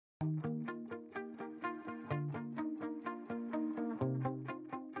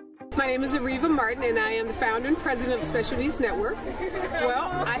My name is Ariva Martin, and I am the founder and president of Special Needs Network.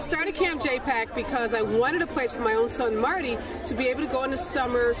 Well, I started Camp JPAC because I wanted a place for my own son Marty to be able to go in the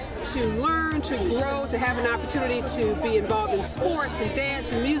summer to learn, to grow, to have an opportunity to be involved in sports and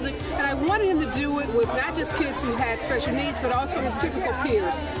dance and music. And I wanted him to do it with not just kids who had special needs, but also his typical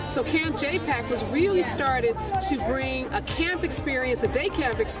peers. So Camp JPAC was really started to bring a camp experience, a day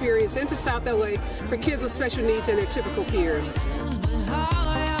camp experience into South LA for kids with special needs and their typical peers.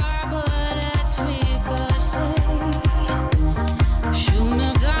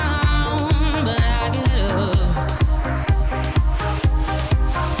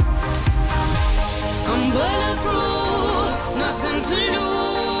 Nothing to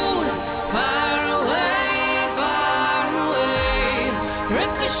lose, far away,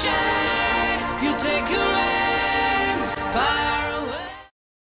 ricochet, you take your aim, far away.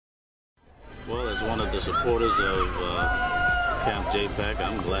 Well, as one of the supporters of Camp JPAC,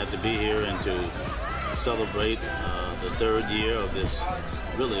 I'm glad to be here and to celebrate the third year of this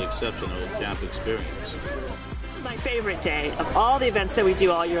really exceptional camp experience. My favorite day of all the events that we do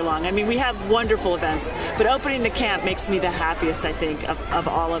all year long. I mean, we have wonderful events, but opening the camp makes me the happiest, I think, of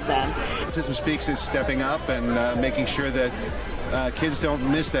all of them. Autism Speaks is stepping up and making sure that kids don't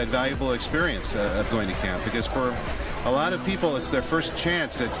miss that valuable experience of going to camp, because for a lot of people it's their first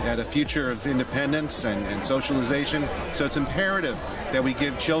chance at a future of independence and socialization, so it's imperative that we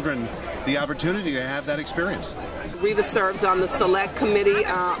give children the opportunity to have that experience. Reva serves on the select committee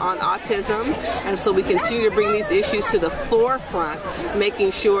on autism, and so we continue to bring these issues to the forefront,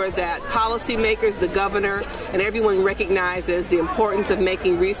 making sure that policymakers, the governor, and everyone recognizes the importance of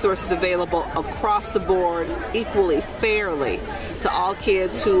making resources available across the board equally, fairly, to all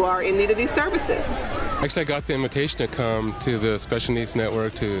kids who are in need of these services. Actually, I got the invitation to come to the Special Needs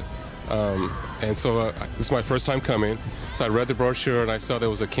Network and so this is my first time coming. So I read the brochure and I saw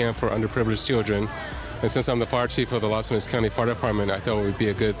there was a camp for underprivileged children. And since I'm the fire chief of the Los Angeles County Fire Department, I thought it would be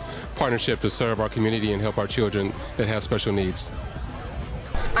a good partnership to serve our community and help our children that have special needs.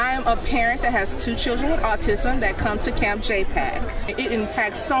 I'm a parent that has 2 children with autism that come to Camp JPAC. It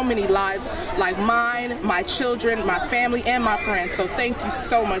impacts so many lives, like mine, my children, my family, and my friends. So thank you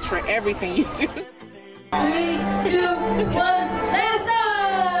so much for everything you do. 3, 2, 1.